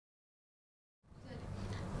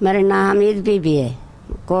मेरा नाम हमीद बीबी है।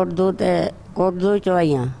 कोट दू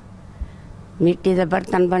चोइयाँ मिट्टी के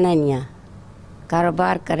बर्तन बननिया,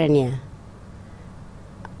 कारोबार करनिया,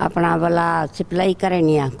 अपना भला सिपलाई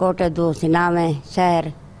करनिया, कोटे दू सिनावे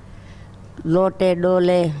शहर लोटे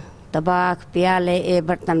डोले तबाख प्याले ए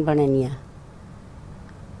बर्तन बननिया।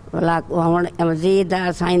 भला हुण मजीद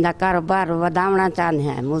असां दा कारोबार वधावना चाहते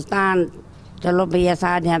हैं। मुल्तान चलो भई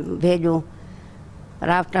असां अॼु भेजूं,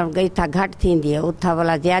 राफ्टर गई था घट थी है, उथा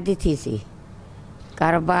भला ज्यादा थी सी।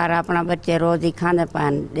 कारोबार अपना बच्चे रोज ही खाने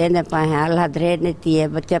पान देने पाए, अल्लाह दरेड नीति है,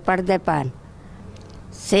 बच्चे पढ़ते पान।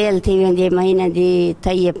 सेल थी वे महीने की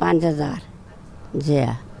थी है 5000 जी।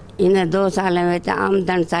 इन 2 साल में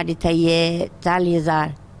आमदन साड़ी थी है 40,000।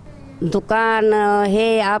 दुकान है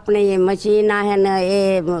अपने ये मशीन है न,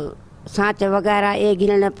 ये सांचे वगैरह ये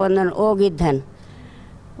गिरने पौधन ओ गिधन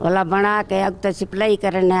वाला बना के अगत सिपलाई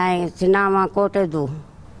करने आए सिनावा कोटे दू।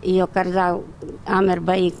 यो कर्जा आमिर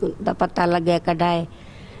भाई का पता लगे कढ़ाए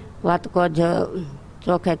वत को जो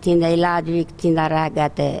चोखे थी इलाज भी थींदा रह गया,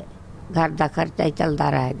 तो घर का खर्चा ही चलता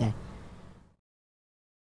रह गया।